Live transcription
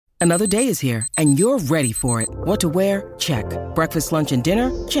Another day is here, and you're ready for it. What to wear? Check. Breakfast, lunch, and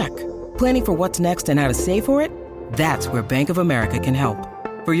dinner? Check. Planning for what's next and how to save for it? That's where Bank of America can help.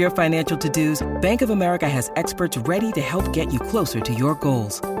 For your financial to-dos, Bank of America has experts ready to help get you closer to your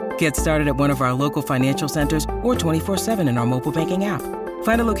goals. Get started at one of our local financial centers or 24/7 in our mobile banking app.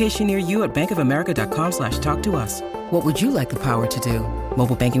 Find a location near you at bankofamerica.com/talktous. What would you like the power to do?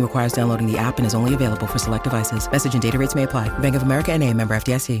 Mobile banking requires downloading the app and is only available for select devices. Message and data rates may apply. Bank of America N.A., member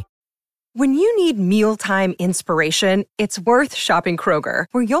FDIC. When you need mealtime inspiration, it's worth shopping Kroger,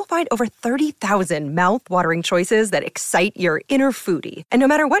 where you'll find over 30,000 mouth-watering choices that excite your inner foodie. And no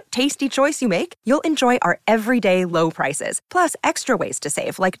matter what tasty choice you make, you'll enjoy our everyday low prices, plus extra ways to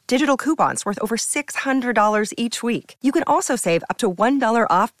save, like digital coupons worth over $600 each week. You can also save up to $1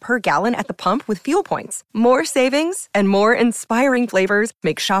 off per gallon at the pump with fuel points. More savings and more inspiring flavors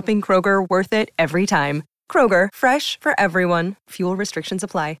make shopping Kroger worth it every time. Kroger, fresh for everyone. Fuel restrictions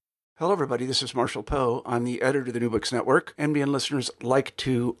apply. Hello, everybody. This is Marshall Poe. I'm the editor of the New Books Network. NBN listeners like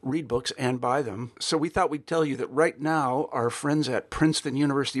to read books and buy them. So we thought we'd tell you that right now, our friends at Princeton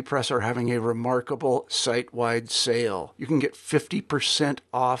University Press are having a remarkable site-wide sale. You can get 50%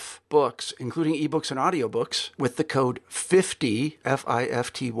 off books, including ebooks and audiobooks, with the code 50,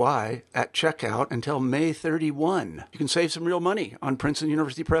 F-I-F-T-Y, at checkout until May 31. You can save some real money on Princeton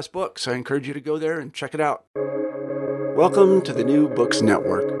University Press books. I encourage you to go there and check it out. Welcome to the New Books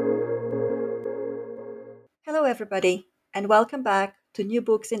Network. Hello, everybody, and welcome back to New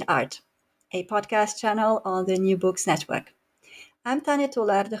Books in Art, a podcast channel on the New Books Network. I'm Tanya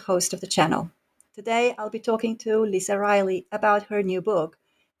Tolar, the host of the channel. Today, I'll be talking to Lisa Riley about her new book,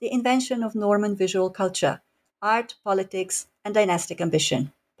 The Invention of Norman Visual Culture, Art, Politics, and Dynastic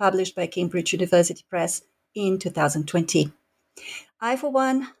Ambition, published by Cambridge University Press in 2020. I, for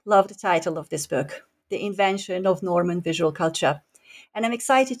one, love the title of this book, The Invention of Norman Visual Culture. And I'm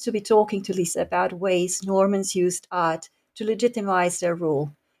excited to be talking to Lisa about ways Normans used art to legitimize their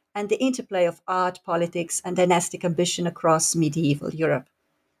rule and the interplay of art, politics, and dynastic ambition across medieval Europe.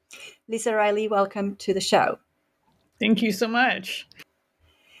 Lisa Riley, welcome to the show. Thank you so much.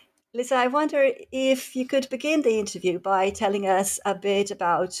 Lisa, I wonder if you could begin the interview by telling us a bit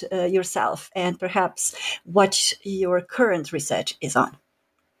about yourself and perhaps what your current research is on.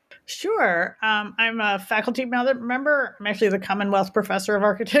 Sure. I'm a faculty member. I'm actually the Commonwealth Professor of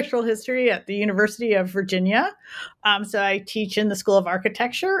Architectural History at the University of Virginia. So I teach in the School of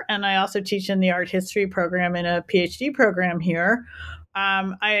Architecture, and I also teach in the Art History program in a PhD program here.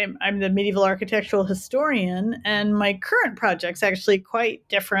 I'm the medieval architectural historian, and my current project's actually quite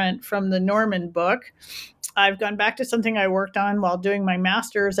different from the Norman book. I've gone back to something I worked on while doing my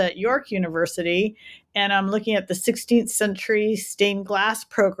master's at York University, and I'm looking at the 16th century stained glass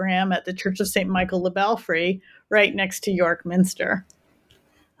program at the Church of St. Michael le Belfry, right next to York Minster.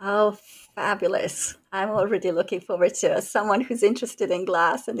 Oh, fabulous. I'm already looking forward to it. As someone who's interested in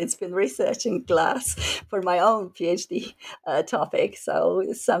glass and it's been researching glass for my own PhD topic. So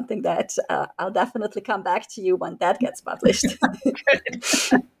it's something that I'll definitely come back to you when that gets published.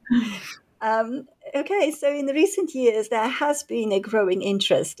 Okay, so in the recent years, there has been a growing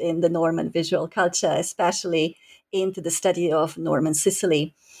interest in the Norman visual culture, especially into the study of Norman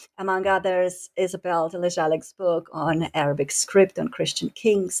Sicily. Among others, Isabel de la Jalex's book on Arabic script on Christian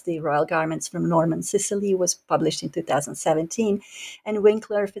kings, The Royal Garments from Norman Sicily, was published in 2017, and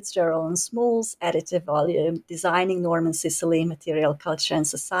Winkler, Fitzgerald, and Small's edited volume, Designing Norman Sicily, Material Culture and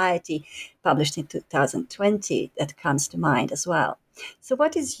Society, published in 2020, that comes to mind as well. So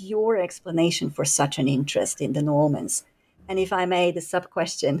what is your explanation for such an interest in the Normans? And if I may, the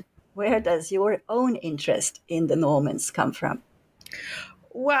sub-question, where does your own interest in the Normans come from?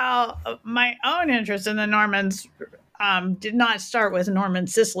 Well, my own interest in the Normans did not start with Norman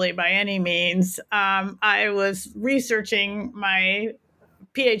Sicily by any means. I was researching my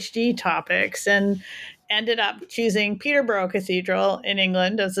PhD topics and ended up choosing Peterborough Cathedral in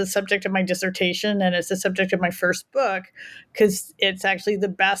England as the subject of my dissertation and as the subject of my first book, because it's actually the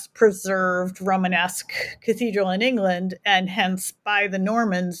best preserved Romanesque cathedral in England, and hence by the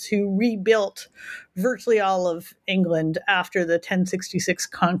Normans, who rebuilt virtually all of England after the 1066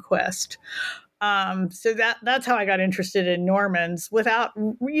 conquest. So that's how I got interested in Normans without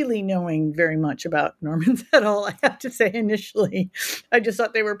really knowing very much about Normans at all. I have to say, initially, I just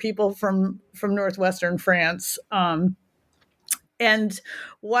thought they were people from northwestern France. And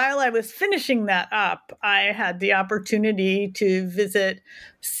while I was finishing that up, I had the opportunity to visit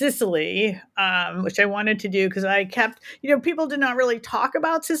Sicily, which I wanted to do because I kept, people did not really talk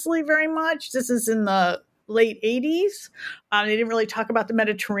about Sicily very much. This is in the late 80s. They didn't really talk about the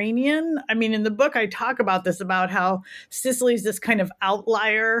Mediterranean. I mean, in the book, I talk about this, about how Sicily is this kind of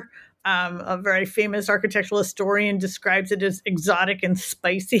outlier. A very famous architectural historian describes it as exotic and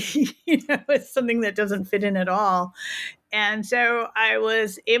spicy. It's something that doesn't fit in at all. And so I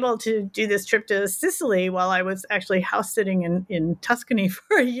was able to do this trip to Sicily while I was actually house sitting in Tuscany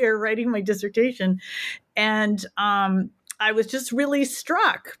for a year writing my dissertation. And I was just really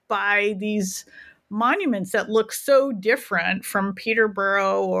struck by these monuments that look so different from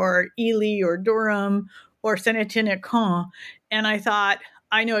Peterborough or Ely or Durham or Saint-Étienne-et-Caen. And I thought,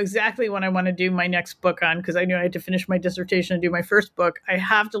 I know exactly what I want to do my next book on, because I knew I had to finish my dissertation and do my first book. I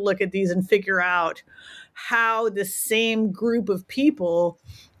have to look at these and figure out how the same group of people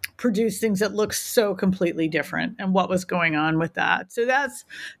produce things that look so completely different and what was going on with that. So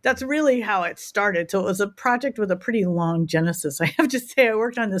that's really how it started. So it was a project with a pretty long genesis. I have to say, I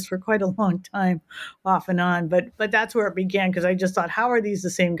worked on this for quite a long time, off and on, but that's where it began, because I just thought, how are these the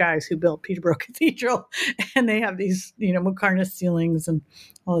same guys who built Peterborough Cathedral? And they have these, Muqarnas ceilings and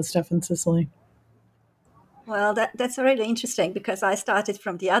all this stuff in Sicily. Well, that's really interesting, because I started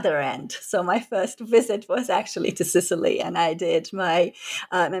from the other end. So my first visit was actually to Sicily, and I did my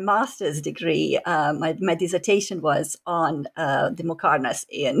master's degree. My dissertation was on the Muqarnas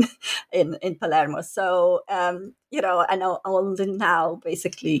in Palermo. So I know only now,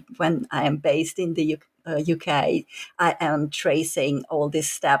 basically, when I am based in the UK, I am tracing all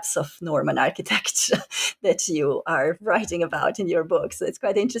these steps of Norman architecture that you are writing about in your book. So it's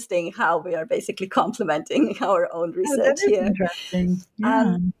quite interesting how we are basically complementing our own research here. Interesting.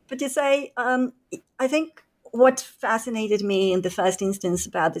 Yeah. But you say, I think what fascinated me in the first instance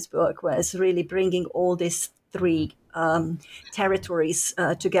about this book was really bringing all these three territories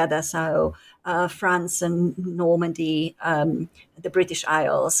together. So France and Normandy, the British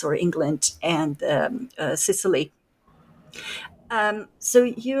Isles or England, and Sicily. So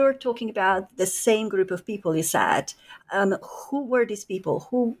you're talking about the same group of people, you said. Who were these people?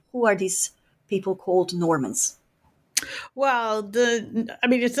 Who are these people called Normans? Well,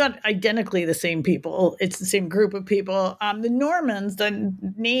 it's not identically the same people. It's the same group of people. The Normans, the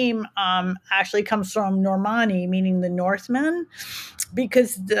name actually comes from Normanni, meaning the Northmen,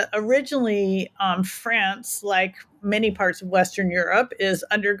 because originally France, like many parts of Western Europe, is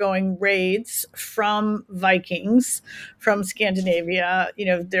undergoing raids from Vikings from Scandinavia.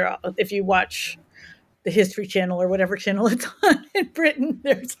 If you watch the History Channel or whatever channel it's on in Britain,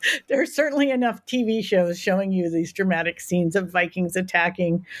 there's certainly enough TV shows showing you these dramatic scenes of Vikings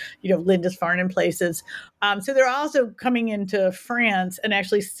attacking, Lindisfarne and places. So they're also coming into France and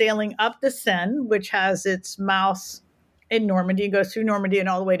actually sailing up the Seine, which has its mouth in Normandy, goes through Normandy and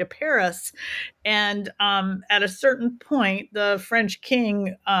all the way to Paris. And at a certain point, the French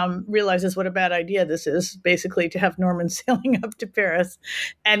king realizes what a bad idea this is, basically to have Normans sailing up to Paris,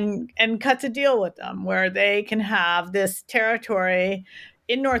 and cuts a deal with them where they can have this territory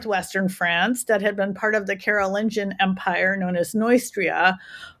in northwestern France that had been part of the Carolingian Empire known as Neustria.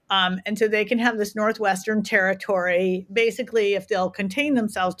 And so they can have this northwestern territory, basically, if they'll contain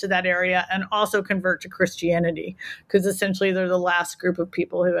themselves to that area and also convert to Christianity, because essentially they're the last group of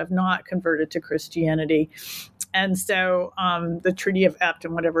people who have not converted to Christianity. And so the Treaty of Ept,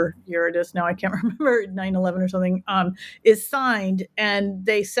 in whatever year it is now, I can't remember, 9/11 or something, is signed, and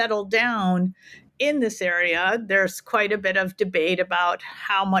they settle down in this area. There's quite a bit of debate about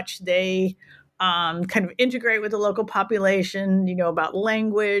how much they kind of integrate with the local population, about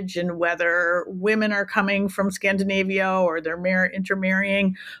language and whether women are coming from Scandinavia or they're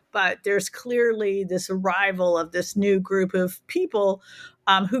intermarrying. But there's clearly this arrival of this new group of people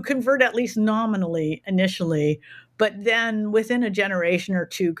who convert, at least nominally initially, but then within a generation or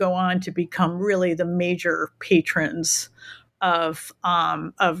two go on to become really the major patrons of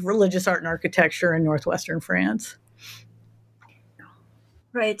religious art and architecture in northwestern France.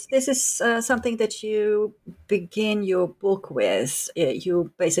 Right. This is something that you begin your book with.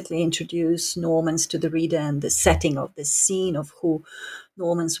 You basically introduce Normans to the reader and the setting of the scene of who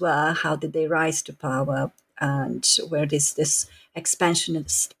Normans were, how did they rise to power, and where this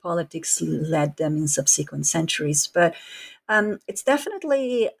expansionist politics led them in subsequent centuries. But it's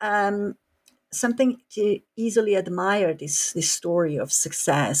definitely something to easily admire, this story of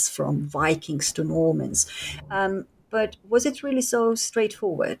success from Vikings to Normans. But was it really so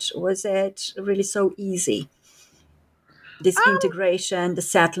straightforward? Was it really so easy? This integration, the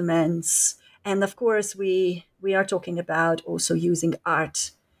settlements, and of course we are talking about also using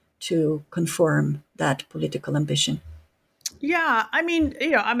art to confirm that political ambition. Yeah, I mean,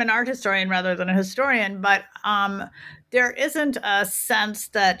 I'm an art historian rather than a historian, but there isn't a sense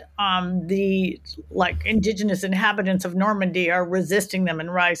that the indigenous inhabitants of Normandy are resisting them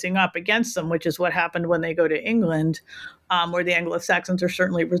and rising up against them, which is what happened when they go to England, where the Anglo-Saxons are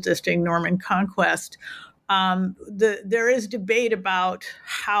certainly resisting Norman conquest. There is debate about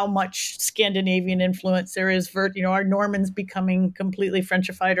how much Scandinavian influence there is for, are Normans becoming completely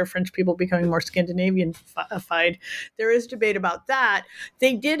Frenchified or French people becoming more Scandinavianified? There is debate about that.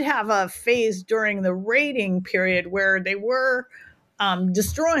 They did have a phase during the raiding period where they were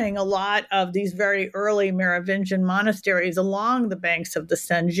destroying a lot of these very early Merovingian monasteries along the banks of the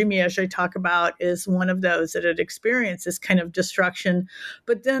Seine. Jumièges, I talk about, is one of those that had experienced this kind of destruction.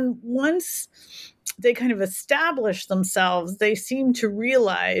 But then once they kind of established themselves, they seemed to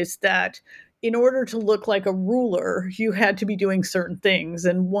realize that in order to look like a ruler, you had to be doing certain things.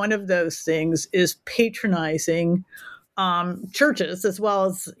 And one of those things is patronizing churches, as well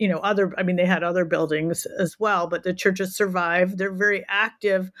as, they had other buildings as well, but the churches survive. They're very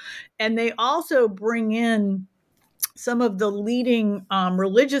active. And they also bring in some of the leading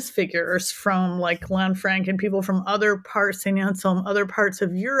religious figures from Lanfranc and people from other parts, St. Anselm, other parts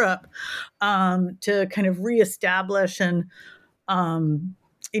of Europe, to kind of reestablish and,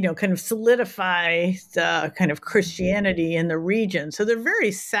 kind of solidify the kind of Christianity in the region. So they're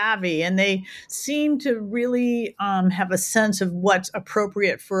very savvy, and they seem to really have a sense of what's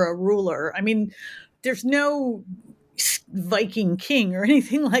appropriate for a ruler. I mean, there's no Viking king or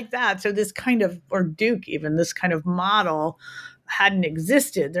anything like that. So this kind of, or duke even, this kind of model hadn't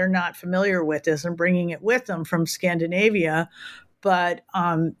existed. They're not familiar with this and bringing it with them from Scandinavia. But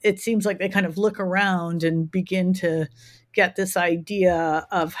it seems like they kind of look around and begin to get this idea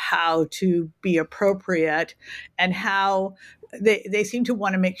of how to be appropriate and how they seem to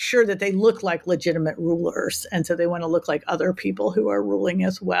want to make sure that they look like legitimate rulers. And so they want to look like other people who are ruling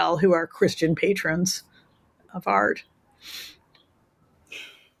as well, who are Christian patrons of art.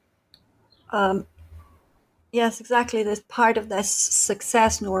 Yes, exactly. This part of the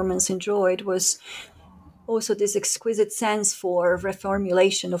success Normans enjoyed was also this exquisite sense for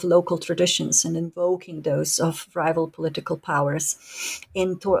reformulation of local traditions and invoking those of rival political powers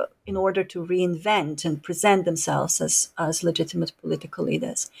in order to reinvent and present themselves as legitimate political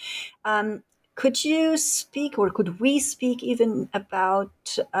leaders. Could you speak, or could we speak even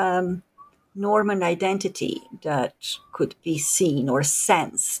about Norman identity that could be seen or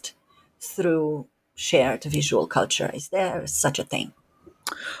sensed through shared visual culture? Is there such a thing?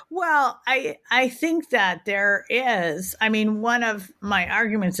 Well, I think that there is. I mean, one of my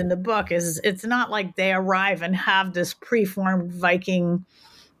arguments in the book is it's not like they arrive and have this preformed Viking,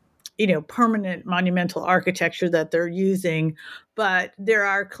 permanent monumental architecture that they're using, but there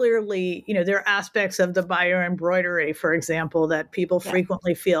are clearly, there are aspects of the Bayeux embroidery, for example, that people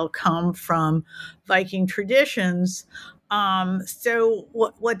frequently feel come from Viking traditions. So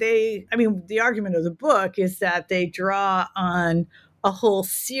the argument of the book is that they draw on a whole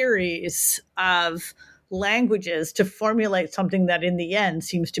series of languages to formulate something that in the end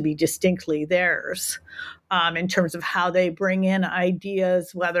seems to be distinctly theirs, in terms of how they bring in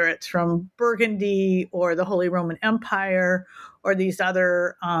ideas, whether it's from Burgundy or the Holy Roman Empire or these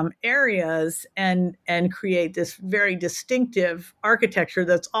other areas, and create this very distinctive architecture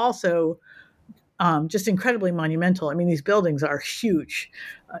that's also just incredibly monumental. I mean, these buildings are huge.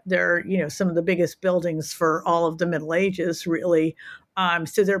 They're, some of the biggest buildings for all of the Middle Ages, really.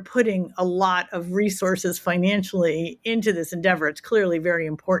 So they're putting a lot of resources financially into this endeavor. It's clearly very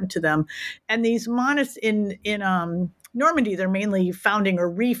important to them. And these monasteries in Normandy, they're mainly founding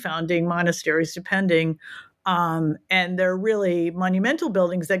or refounding monasteries, depending. And they're really monumental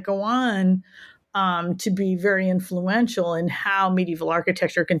buildings that go on to be very influential in how medieval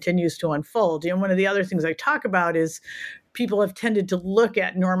architecture continues to unfold. One of the other things I talk about is people have tended to look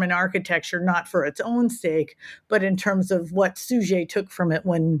at Norman architecture not for its own sake, but in terms of what Suger took from it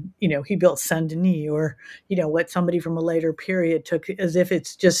when, he built Saint-Denis, or, what somebody from a later period took, as if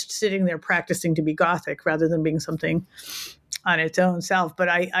it's just sitting there practicing to be Gothic rather than being something on its own self. But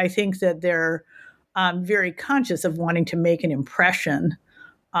I think that they're very conscious of wanting to make an impression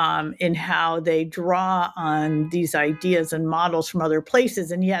in how they draw on these ideas and models from other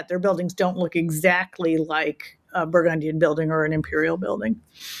places, and yet their buildings don't look exactly like a Burgundian building or an imperial building.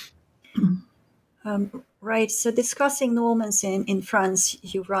 Right. So discussing Normans in France,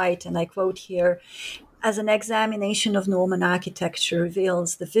 you write, and I quote here, as an examination of Norman architecture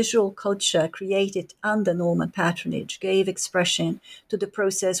reveals, the visual culture created under Norman patronage gave expression to the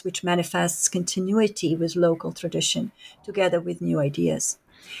process which manifests continuity with local tradition, together with new ideas.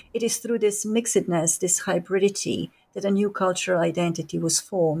 It is through this mixedness, this hybridity, that a new cultural identity was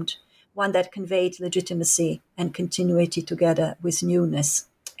formed, one that conveyed legitimacy and continuity together with newness,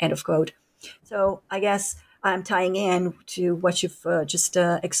 end of quote. So I guess I'm tying in to what you've just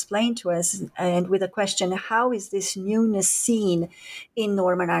explained to us, and with a question: how is this newness seen in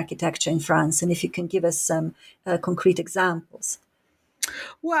Norman architecture in France? And if you can give us some concrete examples.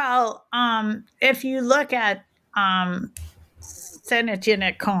 Well, if you look at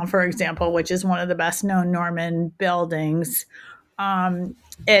Saint-Étienne-et-Caen, for example, which is one of the best known Norman buildings,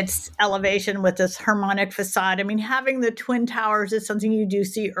 its elevation with this harmonic facade. I mean, having the twin towers is something you do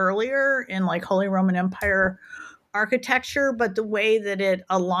see earlier in like Holy Roman Empire architecture, but the way that it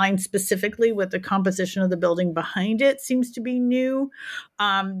aligns specifically with the composition of the building behind it seems to be new.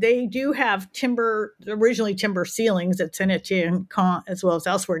 They do have originally timber ceilings at Saint-Étienne as well as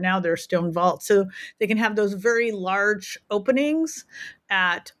elsewhere. Now they're stone vaults. So they can have those very large openings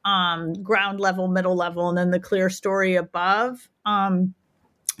at ground level, middle level, and then the clear story above.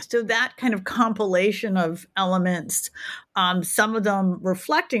 So that kind of compilation of elements, some of them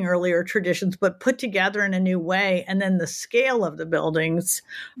reflecting earlier traditions, but put together in a new way. And then the scale of the buildings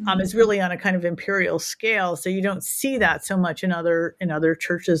is really on a kind of imperial scale. So you don't see that so much in other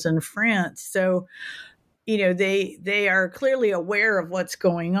churches in France. So, they are clearly aware of what's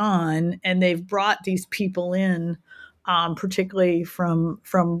going on, and they've brought these people in, particularly from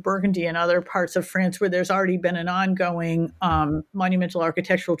Burgundy and other parts of France where there's already been an ongoing monumental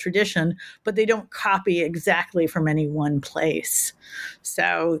architectural tradition, but they don't copy exactly from any one place.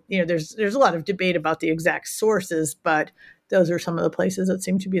 So, there's a lot of debate about the exact sources, but those are some of the places that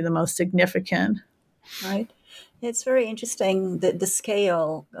seem to be the most significant. Right. It's very interesting, the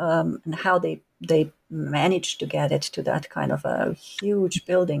scale and how they managed to get it to that kind of huge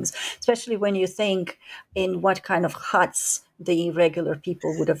buildings, especially when you think in what kind of huts the regular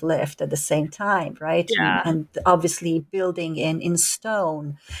people would have lived at the same time, right? Yeah. And obviously building in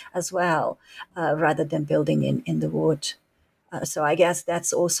stone as well, rather than building in the wood. So I guess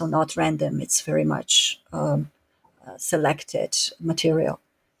that's also not random. It's very much selected material.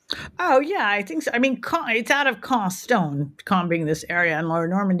 Oh, yeah, I think so. I mean, it's out of Caen stone, Caen being this area in Lower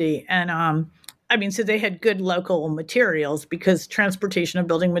Normandy. And so they had good local materials, because transportation of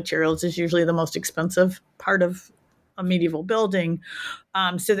building materials is usually the most expensive part of a medieval building.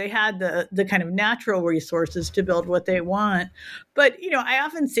 So they had the kind of natural resources to build what they want. But, I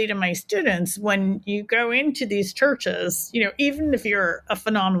often say to my students, when you go into these churches, even if you're a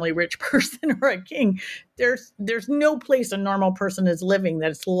phenomenally rich person or a king, there's no place a normal person is living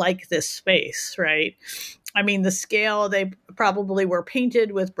that's like this space, right? I mean, the scale, they probably were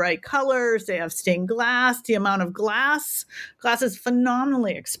painted with bright colors. They have stained glass. The amount of glass is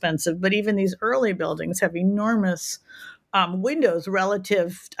phenomenally expensive. But even these early buildings have enormous windows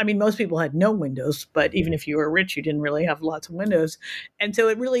relative. I mean, most people had no windows, but even if you were rich, you didn't really have lots of windows. And so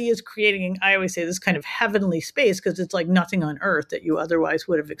it really is creating, I always say, this kind of heavenly space, because it's like nothing on earth that you otherwise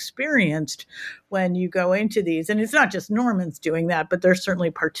would have experienced when you go into these. And it's not just Normans doing that, but they're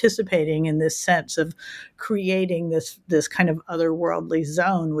certainly participating in this sense of creating this kind of otherworldly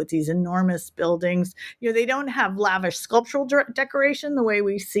zone with these enormous buildings. They don't have lavish sculptural decoration the way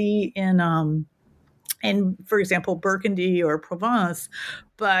we see in, for example, Burgundy or Provence,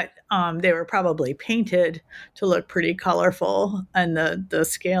 but they were probably painted to look pretty colorful, and the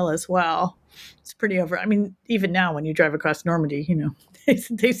scale as well. It's pretty over. I mean, even now when you drive across Normandy,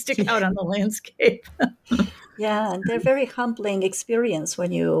 they stick out on the landscape. Yeah, and they're very humbling experience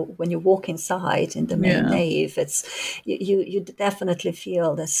when you walk inside in the main nave. It's you definitely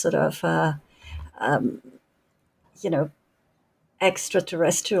feel this sort of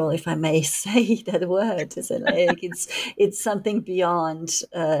extraterrestrial, if I may say that word. It's something beyond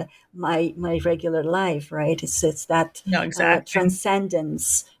my regular life, right? It's that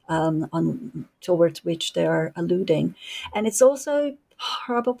transcendence towards which they are alluding, and it's also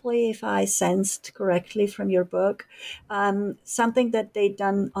probably, if I sensed correctly from your book, something that they've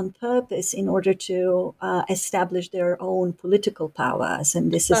done on purpose in order to establish their own political powers.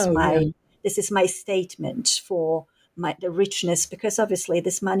 And this is my statement for the richness, because obviously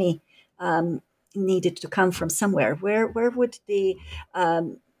this money needed to come from somewhere. Where would the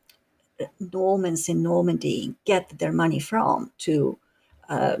Normans in Normandy get their money from to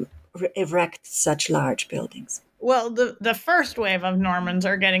erect such large buildings? Well, the first wave of Normans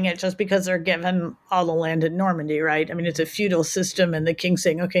are getting it just because they're given all the land in Normandy, right? I mean, it's a feudal system, and the king's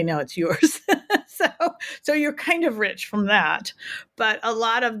saying, okay, now it's yours. So you're kind of rich from that. But a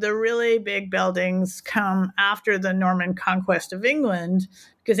lot of the really big buildings come after the Norman conquest of England,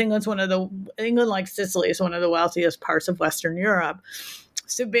 because England, like Sicily, is one of the wealthiest parts of Western Europe.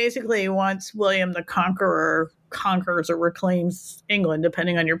 So basically, once William the Conqueror conquers or reclaims England,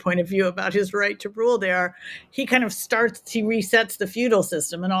 depending on your point of view about his right to rule there, he resets the feudal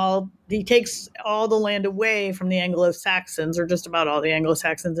system, and he takes all the land away from the Anglo-Saxons, or just about all the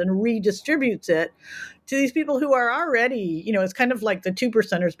Anglo-Saxons, and redistributes it to these people who are already, it's kind of like the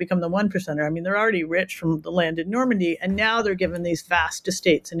 2%ers become the 1%er. I mean, they're already rich from the land in Normandy, and now they're given these vast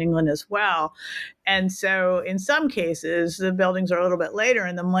estates in England as well. And so in some cases, the buildings are a little bit later,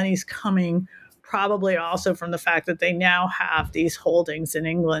 and the money's coming probably also from the fact that they now have these holdings in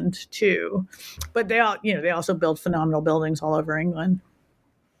England too. But they also build phenomenal buildings all over England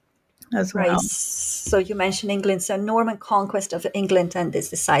as well. Right. So you mentioned England. So Norman conquest of England and this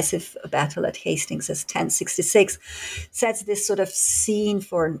decisive battle at Hastings as 1066 sets this sort of scene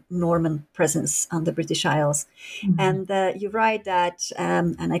for Norman presence on the British Isles. Mm-hmm. And you write that,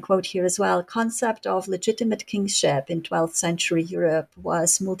 and I quote here as well, concept of legitimate kingship in 12th century Europe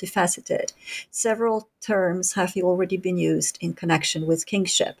was multifaceted. Several terms have already been used in connection with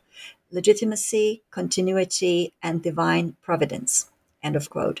kingship: legitimacy, continuity, and divine providence. End of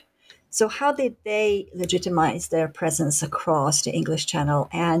quote. So how did they legitimize their presence across the English Channel,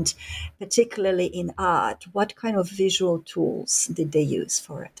 and particularly in art? What kind of visual tools did they use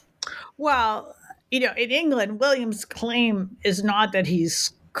for it? Well, in England, William's claim is not that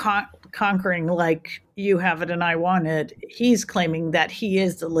he's conquering like you have it and I want it. He's claiming that he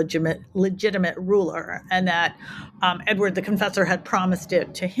is the legitimate ruler, and that Edward the Confessor had promised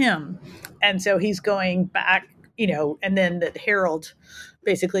it to him. And so he's going back, and then that Harold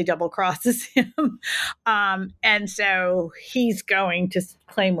basically double crosses him. And so he's going to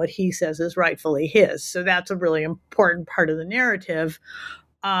claim what he says is rightfully his. So that's a really important part of the narrative.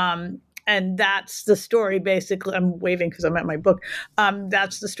 And that's the story, basically. I'm waving because I'm at my book.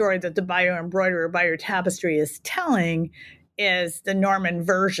 That's the story that the Bayeux embroidery or Bayeux tapestry is telling, is the Norman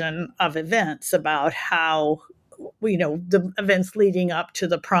version of events about how, the events leading up to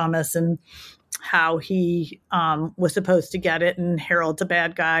the promise and how he was supposed to get it, and Harold's a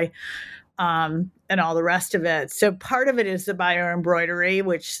bad guy, and all the rest of it. So part of it is the Bayeux embroidery,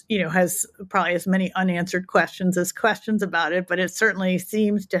 which, has probably as many unanswered questions as questions about it, but it certainly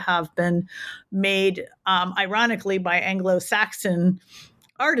seems to have been made, ironically, by Anglo-Saxon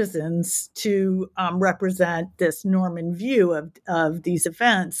artisans to represent this Norman view of these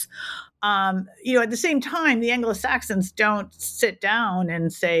events. At the same time, the Anglo-Saxons don't sit down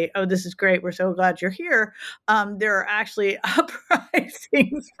and say, "Oh, this is great. We're so glad you're here." There are actually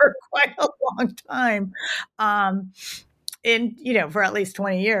uprisings for quite a long time. For at least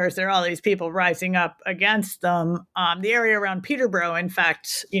 20 years, there are all these people rising up against them. The area around Peterborough, in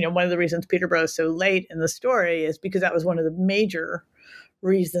fact, one of the reasons Peterborough is so late in the story is because that was one of the major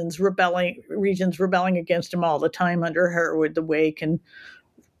regions rebelling against him all the time under Hereward the Wake. And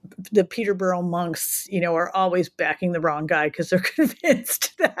the Peterborough monks, are always backing the wrong guy because they're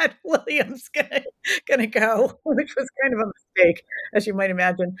convinced that William's gonna go, which was kind of a mistake, as you might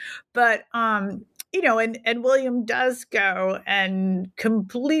imagine. But and William does go and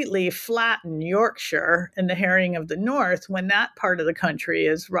completely flatten Yorkshire and the Herring of the North when that part of the country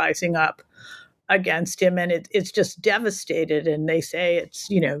is rising up against him, and it's just devastated. And they say it's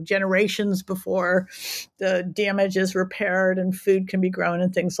generations before the damage is repaired and food can be grown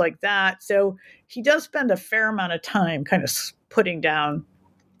and things like that. So he does spend a fair amount of time kind of putting down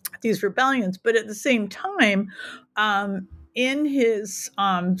these rebellions, but at the same time, in his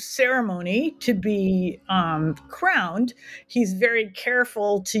ceremony to be crowned, he's very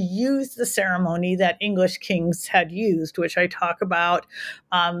careful to use the ceremony that English kings had used, which I talk about.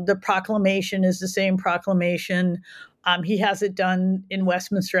 The proclamation is the same proclamation. He has it done in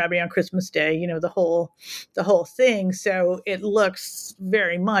Westminster Abbey on Christmas Day, the whole thing. So it looks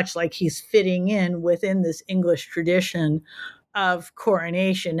very much like he's fitting in within this English tradition of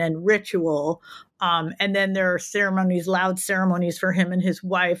coronation and ritual. And then there are ceremonies, loud ceremonies for him and his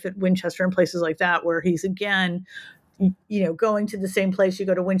wife at Winchester and places like that, where he's again, going to the same place. You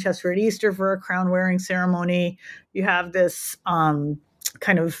go to Winchester at Easter for a crown wearing ceremony. You have this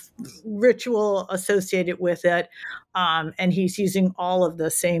kind of ritual associated with it. And he's using all of the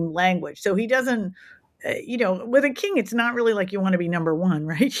same language. So he doesn't, with a king, it's not really like you want to be number one,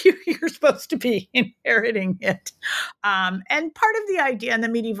 right? You're supposed to be inheriting it. And part of the idea in the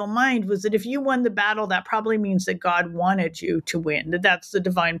medieval mind was that if you won the battle, that probably means that God wanted you to win, that's the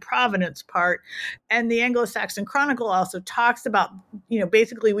divine providence part. And the Anglo-Saxon Chronicle also talks about,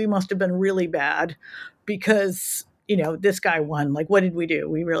 basically we must have been really bad because, this guy won. Like, what did we do?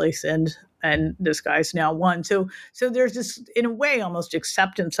 We really sinned. And this guy's now won. So there's this, in a way, almost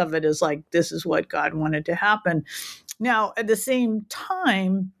acceptance of it as like, this is what God wanted to happen. Now, at the same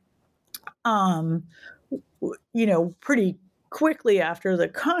time, pretty quickly after the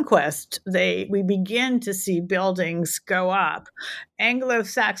conquest, we begin to see buildings go up.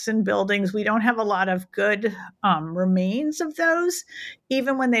 Anglo-Saxon buildings, we don't have a lot of good remains of those.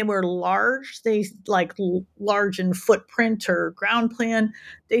 Even when they were large, large in footprint or ground plan,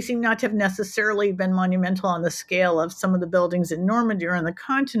 they seem not to have necessarily been monumental on the scale of some of the buildings in Normandy or on the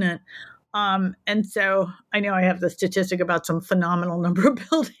continent. And so I know I have the statistic about some phenomenal number of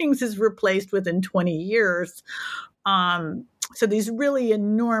buildings is replaced within 20 years. So these really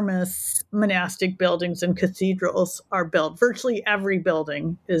enormous monastic buildings and cathedrals are built. Virtually every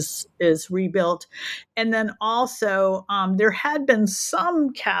building is rebuilt. And then also there had been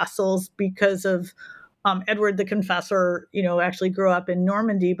some castles because of Edward the Confessor, actually grew up in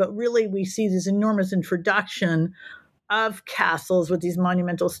Normandy, but really we see this enormous introduction of castles with these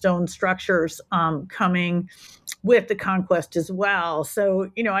monumental stone structures coming with the conquest as well. So,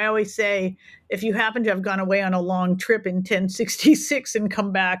 I always say, if you happen to have gone away on a long trip in 1066 and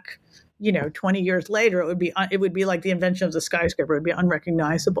come back, 20 years later, it would be like the invention of the skyscraper. It would be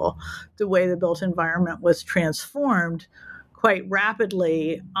unrecognizable, the way the built environment was transformed quite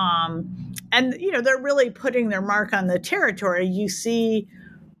rapidly. And, they're really putting their mark on the territory. You see,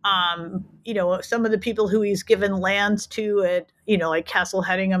 some of the people who he's given lands to at, like Castle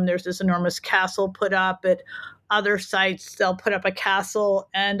Hedingham, there's this enormous castle put up. At other sites, they'll put up a castle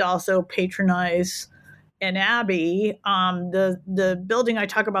and also patronize an abbey. The building I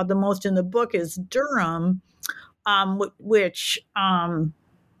talk about the most in the book is Durham, which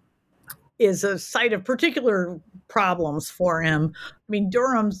is a site of particular problems for him. I mean,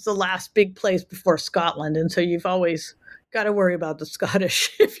 Durham's the last big place before Scotland, and so you've always got to worry about the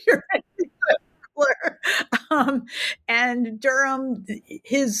Scottish if you're and Durham,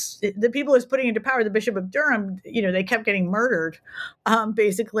 the people who's putting into power, the Bishop of Durham, they kept getting murdered,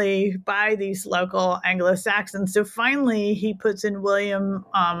 basically by these local Anglo-Saxons. So finally, he puts in William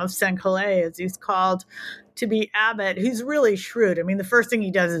of St. Calais, as he's called, to be abbot, who's really shrewd. I mean, the first thing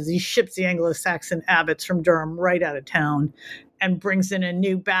he does is he ships the Anglo-Saxon abbots from Durham right out of town and brings in a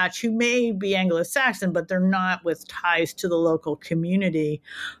new batch who may be Anglo-Saxon, but they're not with ties to the local community.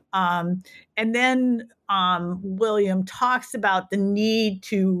 And then William talks about the need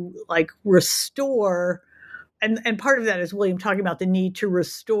to restore, and part of that is William talking about the need to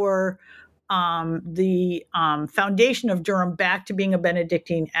restore the foundation of Durham back to being a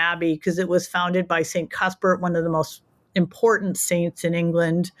Benedictine abbey, because it was founded by St. Cuthbert, one of the most important saints in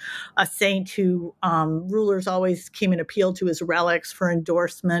England, a saint who rulers always came and appealed to his relics for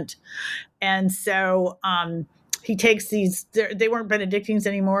endorsement. And so he takes these, they weren't Benedictines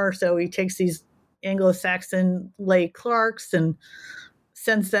anymore, so he takes these Anglo-Saxon lay clerks and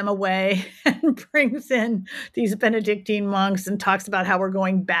sends them away and brings in these Benedictine monks and talks about how we're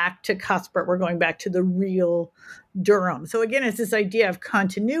going back to Cuthbert, we're going back to the real Durham. So again, it's this idea of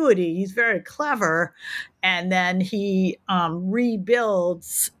continuity. He's very clever. And then he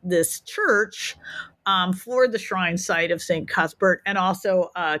rebuilds this church for the shrine site of St. Cuthbert, and also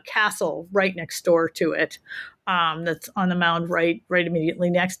a castle right next door to it that's on the mound right immediately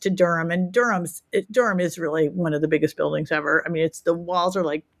next to Durham. And Durham is really one of the biggest buildings ever. I mean, the walls are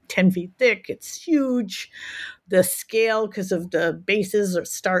like 10 feet thick. It's huge. The scale, because of the bases,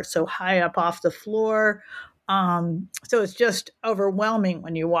 start so high up off the floor. So it's just overwhelming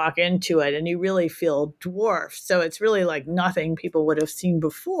when you walk into it, and you really feel dwarfed. So it's really like nothing people would have seen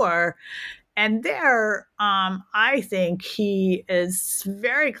before. And there, I think he is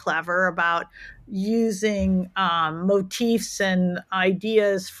very clever about using motifs and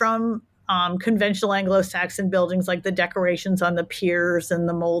ideas from conventional Anglo-Saxon buildings, like the decorations on the piers and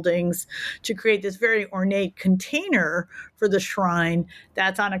the moldings, to create this very ornate container for the shrine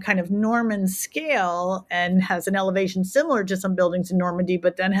that's on a kind of Norman scale and has an elevation similar to some buildings in Normandy,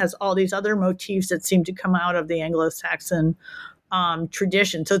 but then has all these other motifs that seem to come out of the Anglo-Saxon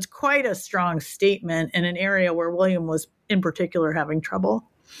tradition. So it's quite a strong statement in an area where William was in particular having trouble.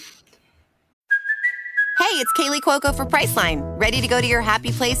 Hey, it's Kaylee Cuoco for Priceline. Ready to go to your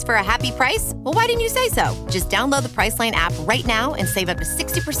happy place for a happy price? Well, why didn't you say so? Just download the Priceline app right now and save up to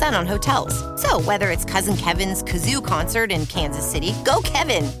 60% on hotels. So whether it's Cousin Kevin's Kazoo Concert in Kansas City, go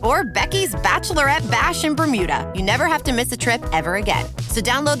Kevin, or Becky's Bachelorette Bash in Bermuda, you never have to miss a trip ever again. So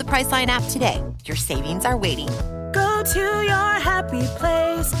download the Priceline app today. Your savings are waiting. Go to your happy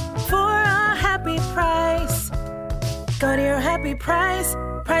place for a happy price. Go to your happy price,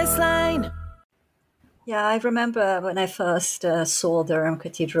 Priceline. Yeah, I remember when I first saw Durham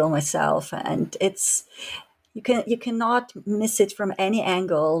Cathedral myself, and you cannot miss it from any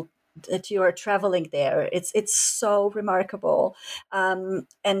angle. that you are traveling there. It's so remarkable,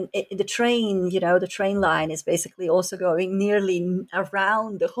 the train, the train line is basically also going nearly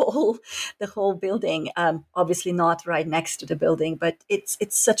around the whole building. Obviously not right next to the building, but it's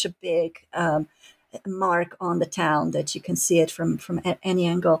such a big mark on the town that you can see it from any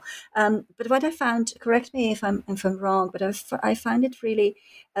angle. But what I found, correct me if I'm wrong, but I find it really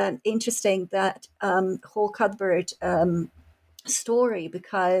interesting that whole Cuthbert story,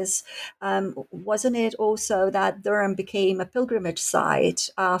 because wasn't it also that Durham became a pilgrimage site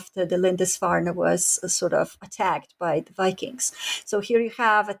after the Lindisfarne was sort of attacked by the Vikings? So here you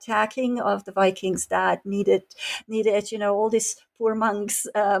have attacking of the Vikings that needed all these poor monks.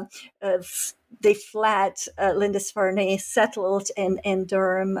 They fled Lindisfarne, settled in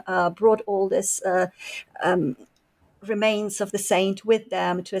Durham, brought all this remains of the saint with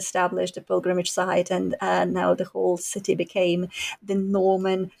them to establish the pilgrimage site, and now the whole city became the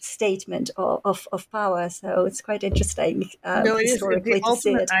Norman statement of power. So it's quite interesting No, it is. It's historically the to see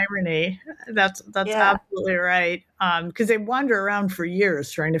ultimate it. irony. That's Yeah. absolutely right. Because they wander around for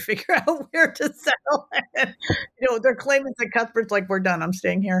years trying to figure out where to settle. And, they're claiming that Cuthbert's like, we're done, I'm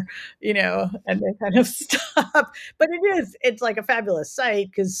staying here, and they kind of stop. But it's like a fabulous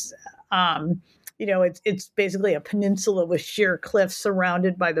site because, it's basically a peninsula with sheer cliffs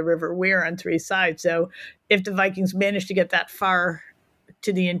surrounded by the River Wear on three sides. So if the Vikings managed to get that far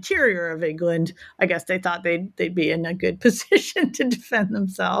to the interior of England, I guess they thought they'd be in a good position to defend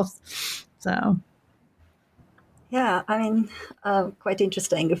themselves. So, Yeah, I mean, quite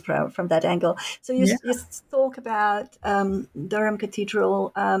interesting from that angle. So you talk about Durham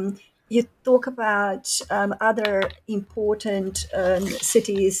Cathedral. You talk about other important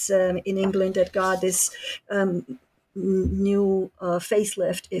cities in England that got this new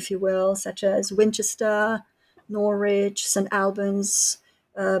facelift, if you will, such as Winchester, Norwich, St Albans,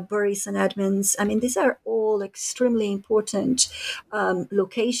 Bury St Edmunds. I mean, these are all extremely important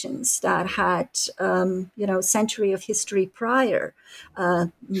locations that had, century of history prior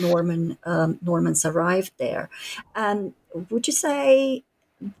Normans arrived there. Would you say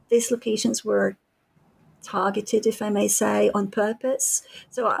these locations were targeted, if I may say, on purpose?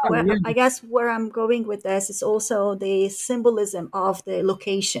 So I guess where I'm going with this is also the symbolism of the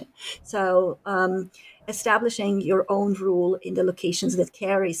location. So establishing your own rule in the locations that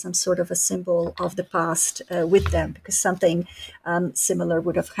carry some sort of a symbol of the past with them, because something similar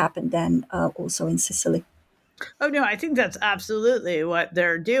would have happened then also in Sicily. Oh, no, I think that's absolutely what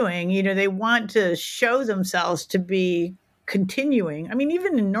they're doing. They want to show themselves to be continuing. I mean,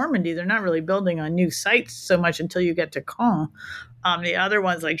 even in Normandy, they're not really building on new sites so much until you get to Caen. The other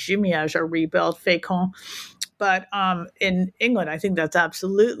ones like Jumièges are rebuilt, Fécamp. But in England, I think that's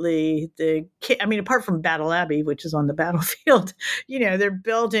absolutely apart from Battle Abbey, which is on the battlefield, they're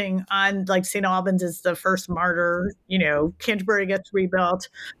building on, like, St. Albans is the first martyr, Canterbury gets rebuilt.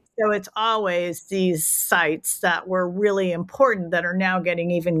 So it's always these sites that were really important that are now getting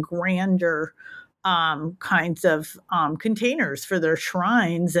even grander kinds of containers for their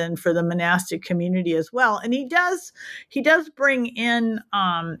shrines and for the monastic community as well. And he does bring in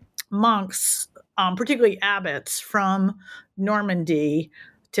monks, particularly abbots from Normandy,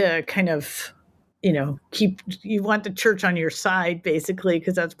 to kind of, you want the church on your side, basically,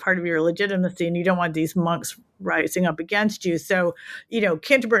 because that's part of your legitimacy, and you don't want these monks rising up against you. So,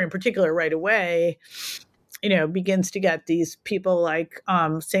 Canterbury in particular right away, begins to get these people like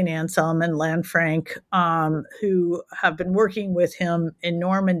St. Anselm and Lanfranc, who have been working with him in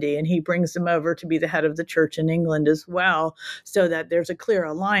Normandy, and he brings them over to be the head of the church in England as well, so that there's a clear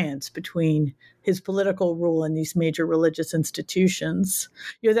alliance between his political rule and these major religious institutions.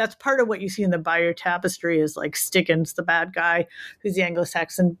 That's part of what you see in the Bayeux Tapestry is like Stiggins, the bad guy, who's the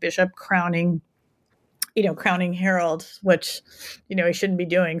Anglo-Saxon bishop, crowning Harold, which, he shouldn't be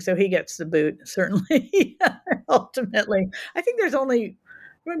doing. So he gets the boot, certainly, ultimately. I think there's only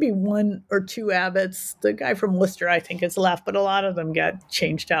maybe one or two abbots. The guy from Worcester, I think, is left, but a lot of them get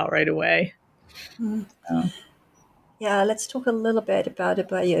changed out right away. Mm. Yeah, let's talk a little bit about the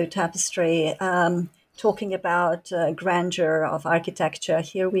Bayeux Tapestry. Talking about grandeur of architecture,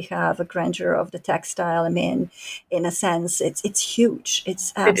 here we have a grandeur of the textile. I mean, in a sense, it's huge.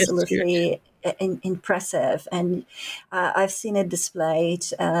 It's absolutely impressive, and I've seen it displayed,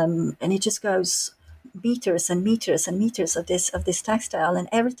 and it just goes meters and meters and meters of this textile. And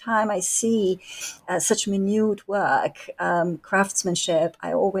every time I see such minute work, craftsmanship,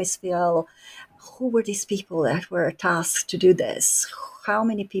 I always feel, who were these people that were tasked to do this? How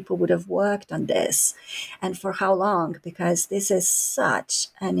many people would have worked on this, and for how long? Because this is such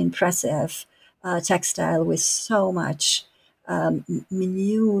an impressive textile with so much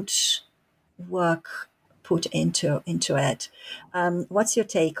minute work put into it. What's your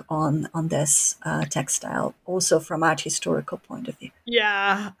take on this textile, also from art historical point of view?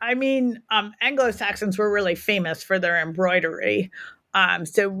 Yeah, I mean, Anglo-Saxons were really famous for their embroidery.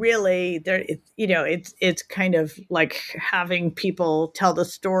 So really, there, it's kind of like having people tell the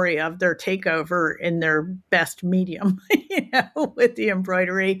story of their takeover in their best medium, with the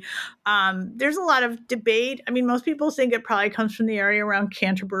embroidery. There's a lot of debate. I mean, most people think it probably comes from the area around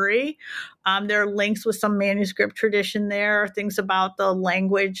Canterbury. There are links with some manuscript tradition there, things about the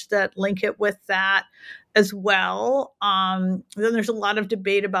language that link it with that as well. Then there's a lot of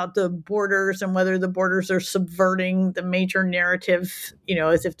debate about the borders and whether the borders are subverting the major narrative,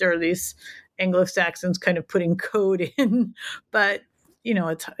 as if there are these Anglo-Saxons kind of putting code in. But,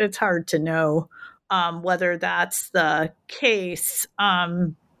 it's hard to know whether that's the case.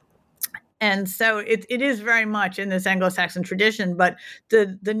 And so it is very much in this Anglo-Saxon tradition, but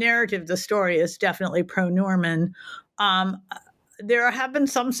the narrative, the story is definitely pro-Norman. There have been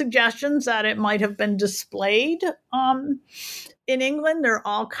some suggestions that it might have been displayed in England. There are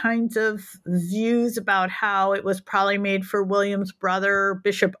all kinds of views about how it was probably made for William's brother,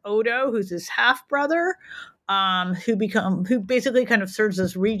 Bishop Odo, who's his half-brother, who basically kind of serves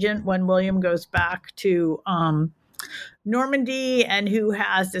as regent when William goes back to Normandy, and who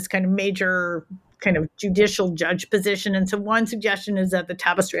has this kind of major kind of judicial judge position. And so one suggestion is that the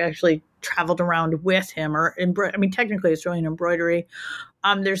tapestry actually traveled around with him, technically it's really an embroidery.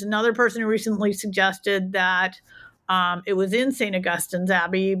 There's another person who recently suggested that it was in St. Augustine's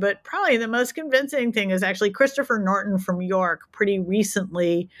Abbey, but probably the most convincing thing is actually Christopher Norton from York pretty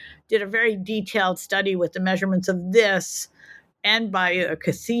recently did a very detailed study with the measurements of this and Bayeux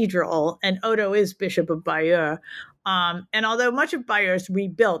Cathedral, and Odo is Bishop of Bayeux. And although much of Bayeux is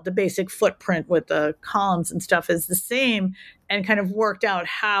rebuilt, the basic footprint with the columns and stuff is the same, and kind of worked out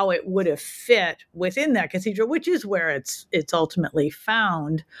how it would have fit within that cathedral, which is where it's ultimately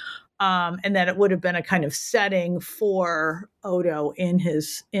found. And that it would have been a kind of setting for Odo in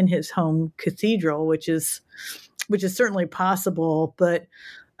his home cathedral, which is certainly possible. But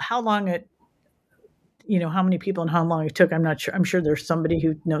how long how many people and how long it took, I'm not sure. I'm sure there's somebody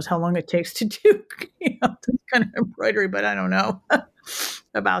who knows how long it takes to do this kind of embroidery, but I don't know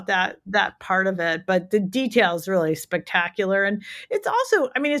about that part of it. But the detail is really spectacular. And it's also,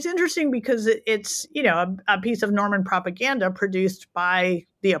 it's interesting because it's, a piece of Norman propaganda produced by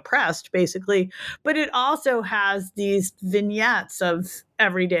the oppressed, basically, but it also has these vignettes of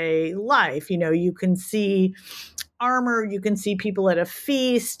everyday life. You can see armor, you can see people at a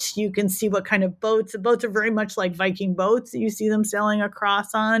feast, you can see what kind of boats. The boats are very much like Viking boats that you see them sailing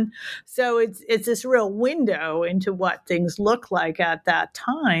across on. So it's this real window into what things look like at that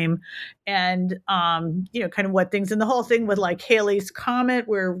time. And, kind of what things, and the whole thing with like Halley's Comet,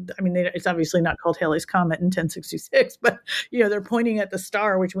 where, it's obviously not called Halley's Comet in 1066, but, they're pointing at the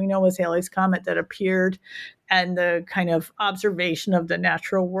star, which we know was Halley's Comet that appeared, and the kind of observation of the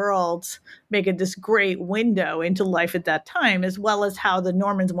natural world make it this great window into life at that time, as well as how the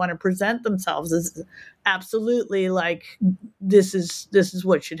Normans want to present themselves as absolutely like, this is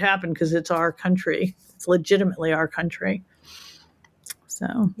what should happen because it's our country. It's legitimately our country.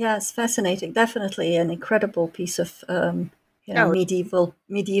 So yes, fascinating. Definitely an incredible piece of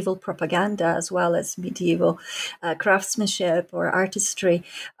medieval propaganda, as well as medieval craftsmanship or artistry.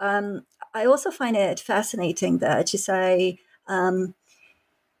 I also find it fascinating that you say the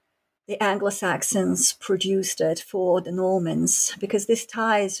Anglo-Saxons produced it for the Normans, because this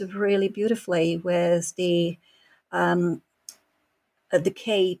ties really beautifully with the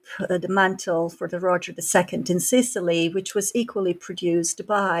cape, the mantle for the Roger II in Sicily, which was equally produced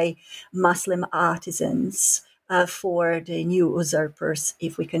by Muslim artisans for the new usurpers,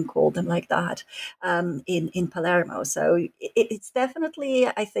 if we can call them like that, in Palermo. So it's definitely,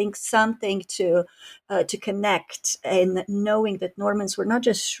 I think, something to connect in knowing that Normans were not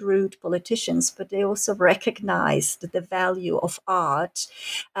just shrewd politicians, but they also recognized the value of art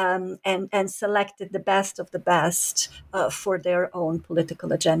and selected the best of the best for their own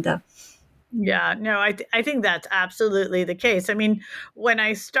political agenda. Yeah, no, I think that's absolutely the case. When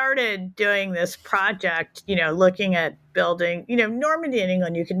I started doing this project, looking at building, Normandy and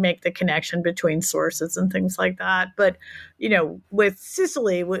England, you can make the connection between sources and things like that. But, with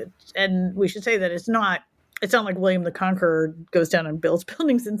Sicily, and we should say that it's not like William the Conqueror goes down and builds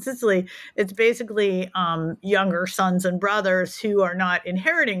buildings in Sicily. It's basically younger sons and brothers who are not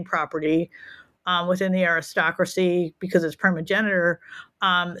inheriting property within the aristocracy because it's primogeniture,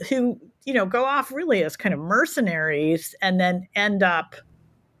 who, go off really as kind of mercenaries and then end up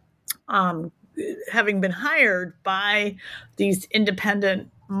having been hired by these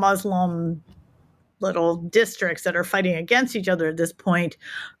independent Muslim little districts that are fighting against each other at this point.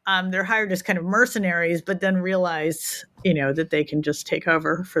 They're hired as kind of mercenaries, but then realize, that they can just take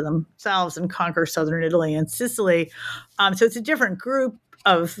over for themselves and conquer southern Italy and Sicily. So it's a different group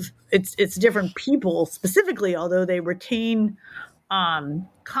it's different people specifically, although they retain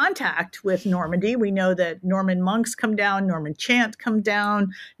contact with Normandy. We know that Norman monks come down, Norman chants come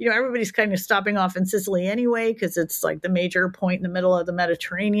down. Everybody's kind of stopping off in Sicily anyway, because it's like the major point in the middle of the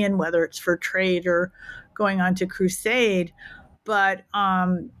Mediterranean, whether it's for trade or going on to crusade. But,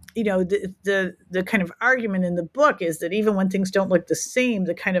 the kind of argument in the book is that even when things don't look the same,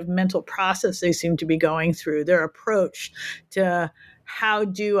 the kind of mental process they seem to be going through, their approach to how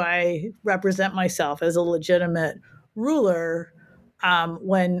do I represent myself as a legitimate ruler,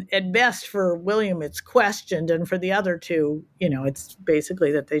 when at best for William it's questioned, and for the other two, it's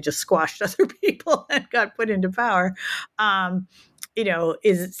basically that they just squashed other people and got put into power.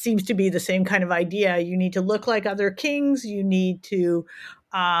 It seems to be the same kind of idea. You need to look like other kings. You need to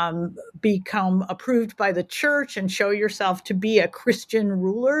become approved by the church and show yourself to be a Christian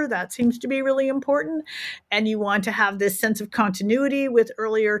ruler. That seems to be really important. And you want to have this sense of continuity with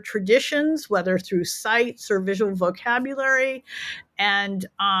earlier traditions, whether through sites or visual vocabulary. And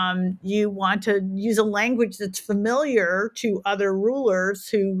you want to use a language that's familiar to other rulers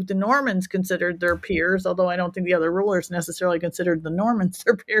who the Normans considered their peers, although I don't think the other rulers necessarily considered the Normans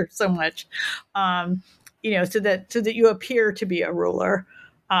their peers so much, so that you appear to be a ruler.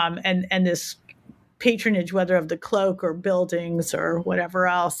 And this patronage, whether of the cloak or buildings or whatever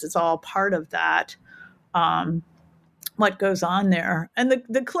else, is all part of that. What goes on there. And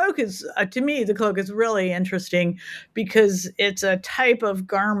the cloak is, to me, the cloak is really interesting because it's a type of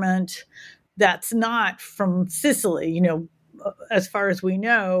garment that's not from Sicily. As far as we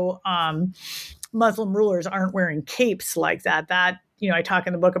know, Muslim rulers aren't wearing capes like that. I talk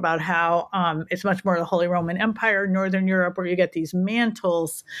in the book about how it's much more the Holy Roman Empire, Northern Europe, where you get these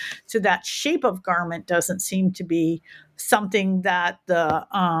mantles. So that shape of garment doesn't seem to be something that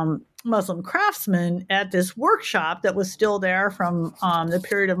the Muslim craftsmen at this workshop that was still there from the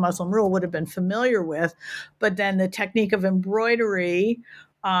period of Muslim rule would have been familiar with. But then the technique of embroidery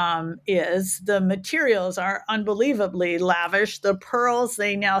is the materials are unbelievably lavish. The pearls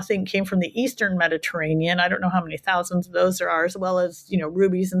they now think came from the Eastern Mediterranean. I don't know how many thousands of those there are, as well as,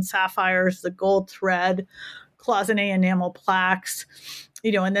 rubies and sapphires, the gold thread, cloisonné enamel plaques,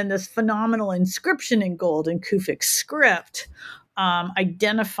 and then this phenomenal inscription in gold in Kufic script,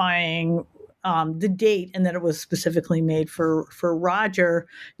 identifying the date and that it was specifically made for Roger,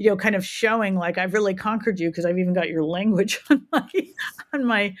 kind of showing like I've really conquered you because I've even got your language on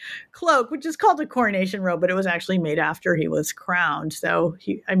my cloak, which is called a coronation robe, but it was actually made after he was crowned. So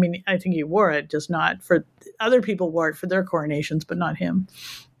I think he wore it, just not for other people wore it for their coronations, but not him.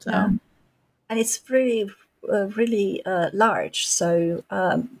 So, yeah. And it's really large. So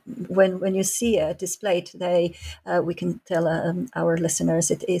when you see it displayed today, we can tell our listeners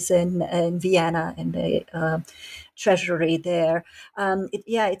it is in Vienna in the treasury there.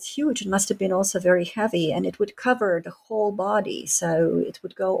 It's huge. It must have been also very heavy, and it would cover the whole body. So it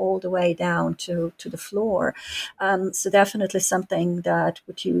would go all the way down to the floor. So definitely something that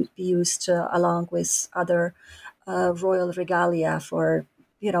would be used along with other royal regalia for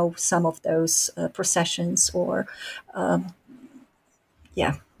some of those processions or, royal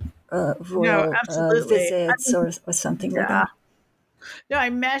visits or something like that. No,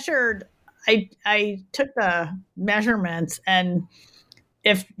 I measured, I took the measurements, and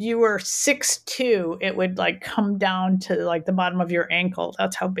if you were 6'2", it would like come down to like the bottom of your ankle.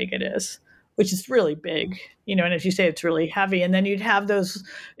 That's how big it is, which is really big, and as you say, it's really heavy. And then you'd have those,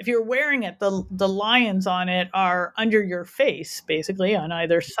 if you're wearing it, the lions on it are under your face, basically on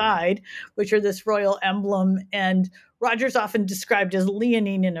either side, which are this royal emblem. And Roger's often described as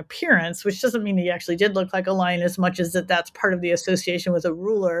leonine in appearance, which doesn't mean he actually did look like a lion as much as that's part of the association with a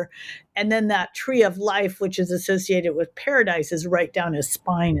ruler. And then that tree of life, which is associated with paradise, is right down his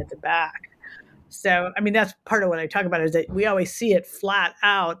spine at the back. So, that's part of what I talk about is that we always see it flat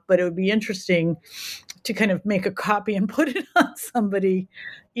out, but it would be interesting to kind of make a copy and put it on somebody,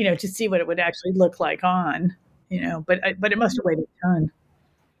 to see what it would actually look like on, but it must have weighed a ton.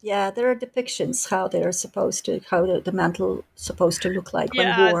 Yeah, there are depictions how the mantle supposed to look like when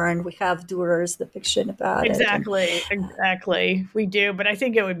Yeah, worn. We have Durer's depiction about it. exactly. We do, but I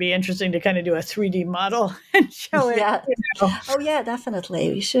think it would be interesting to kind of do a 3D model and show it. Yeah. You know. Oh, yeah,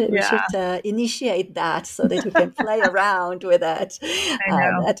 definitely. We should Yeah, initiate that so that we can play around with it. I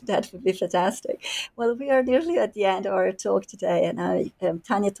know. That would be fantastic. Well, we are nearly at the end of our talk today, and I am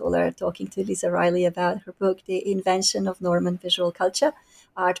Tanya Toller talking to Lisa Riley about her book, The Invention of Norman Visual Culture: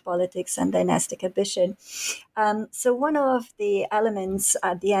 Art, Politics, and Dynastic Ambition. So one of the elements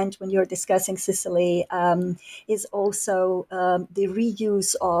at the end when you're discussing Sicily is also the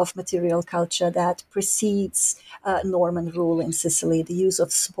reuse of material culture that precedes Norman rule in Sicily, the use of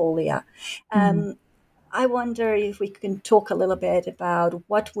spolia. I wonder if we can talk a little bit about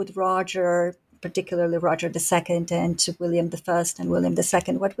what would Roger, particularly Roger II and William I and William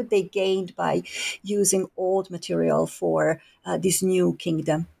II, what would they gain by using old material for this new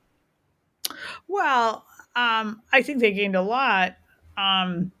kingdom? Well, I think they gained a lot.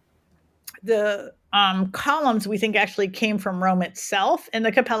 The columns we think actually came from Rome itself, and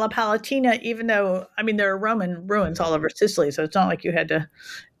the Capella Palatina, even though, I mean, there are Roman ruins all over Sicily, so it's not like you had to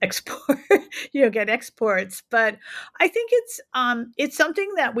export, get exports. But I think it's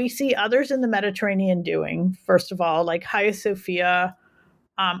something that we see others in the Mediterranean doing. First of all, like Hagia Sophia,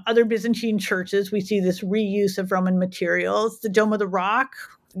 other Byzantine churches, we see this reuse of Roman materials. The Dome of the Rock,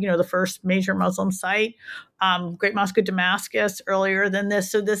 the first major Muslim site, Great Mosque of Damascus earlier than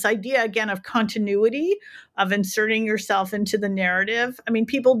this. So this idea, again, of continuity, of inserting yourself into the narrative. I mean,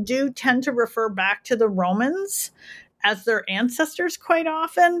 people do tend to refer back to the Romans as their ancestors quite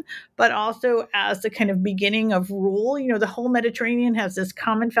often, but also as the kind of beginning of rule. The whole Mediterranean has this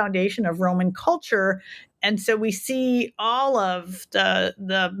common foundation of Roman culture. And so we see all of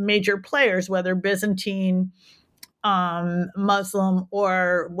the major players, whether Byzantine, Muslim,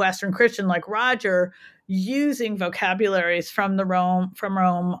 or Western Christian like Roger, using vocabularies from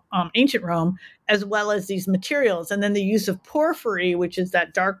Rome, ancient Rome, as well as these materials. And then the use of porphyry, which is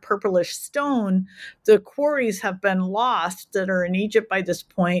that dark purplish stone. The quarries have been lost that are in Egypt by this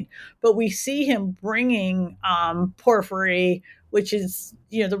point, but we see him bringing porphyry, which is,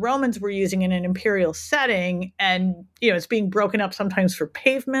 the Romans were using in an imperial setting, and, it's being broken up sometimes for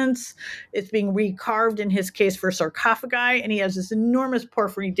pavements. It's being recarved in his case for sarcophagi, and he has this enormous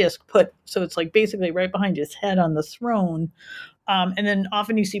porphyry disc put, so it's like basically right behind his head on the throne. And then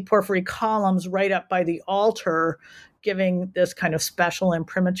often you see porphyry columns right up by the altar, giving this kind of special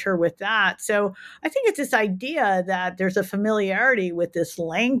imprimatur with that. So I think it's this idea that there's a familiarity with this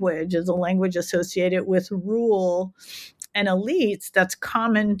language as a language associated with rule and elites that's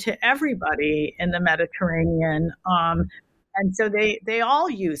common to everybody in the Mediterranean. And so they all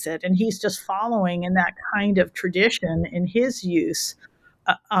use it, and he's just following in that kind of tradition in his use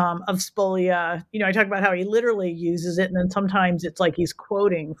of spolia. I talk about how he literally uses it, and then sometimes it's like he's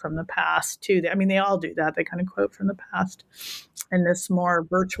quoting from the past too. I mean, they all do that. They kind of quote from the past in this more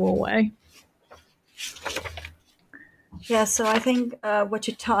virtual way. Yeah, so I think what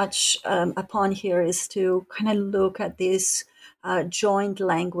you touch upon here is to kind of look at this joint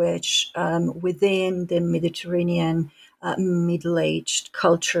language within the Mediterranean middle-aged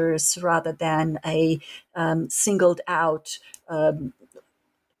cultures rather than a singled out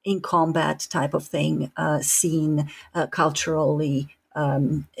in combat type of thing seen culturally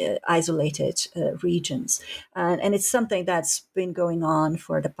isolated regions. And it's something that's been going on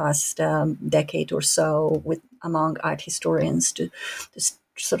for the past decade or so among art historians to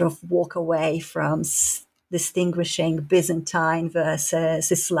sort of walk away from distinguishing Byzantine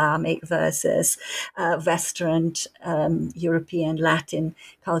versus Islamic versus Western European Latin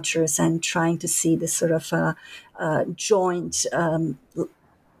cultures, and trying to see this sort of joint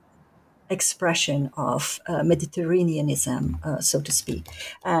expression of Mediterraneanism, so to speak.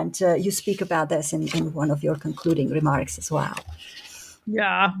 And you speak about this in one of your concluding remarks as well.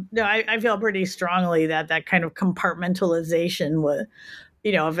 Yeah, no, I feel pretty strongly that kind of compartmentalization was,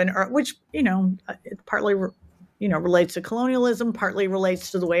 of an art, which, it partly, relates to colonialism, partly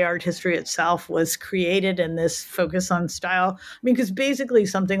relates to the way art history itself was created and this focus on style. I mean, because basically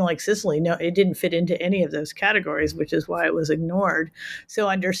something like Sicily, no, it didn't fit into any of those categories, which is why it was ignored. So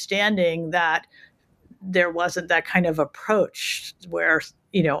understanding that there wasn't that kind of approach where,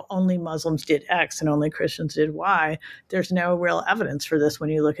 only Muslims did X and only Christians did Y. There's no real evidence for this when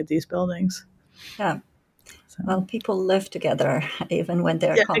you look at these buildings. Yeah. Well, people live together even when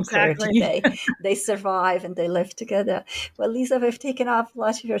they're conquered. Exactly. They survive and they live together. Well, Lisa, we've taken up a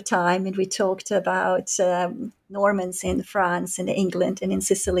lot of your time and we talked about Normans in France, in England, and in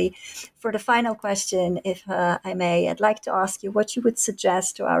Sicily. For the final question, if I may, I'd like to ask you what you would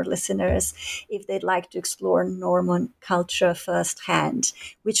suggest to our listeners if they'd like to explore Norman culture firsthand.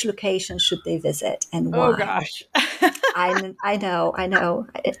 Which location should they visit and why? Oh, gosh. I know. I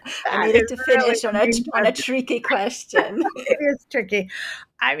needed to finish really on a tricky question. It is tricky.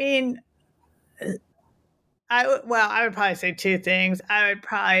 I mean, I would probably say two things. I would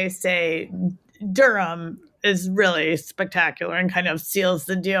probably say Durham is really spectacular and kind of seals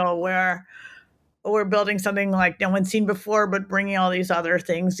the deal, where we're building something like no one's seen before, but bringing all these other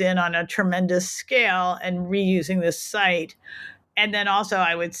things in on a tremendous scale and reusing this site. And then also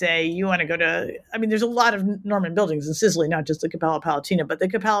I would say you want to go to, there's a lot of Norman buildings in Sicily, not just the Cappella Palatina, but the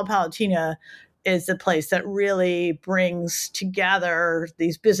Cappella Palatina is the place that really brings together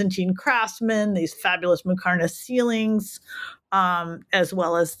these Byzantine craftsmen, these fabulous Muqarna ceilings, as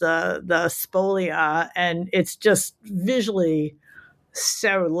well as the spolia. And it's just visually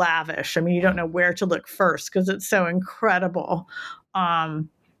so lavish. You don't know where to look first because it's so incredible.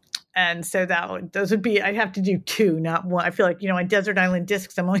 And so those would be, I'd have to do two, not one. I feel like, on Desert Island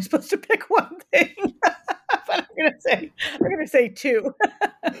Discs, I'm only supposed to pick one thing. But I'm going to say two.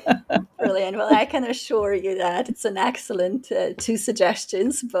 Brilliant. Well, I can assure you that it's an excellent two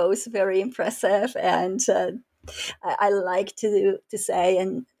suggestions, both very impressive. And I like to say,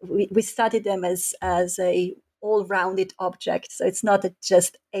 and we study them as a all-rounded object. So it's not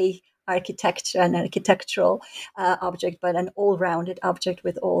just a an architectural object, but an all-rounded object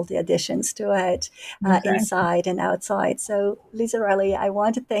with all the additions to it, inside and outside. So, Lizarelli, I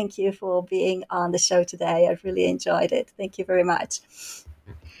want to thank you for being on the show today. I really enjoyed it. Thank you very much.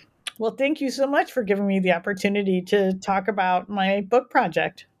 Well, thank you so much for giving me the opportunity to talk about my book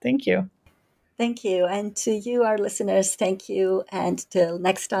project. Thank you. Thank you. And to you, our listeners, thank you. And till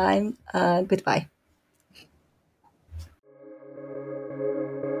next time, goodbye.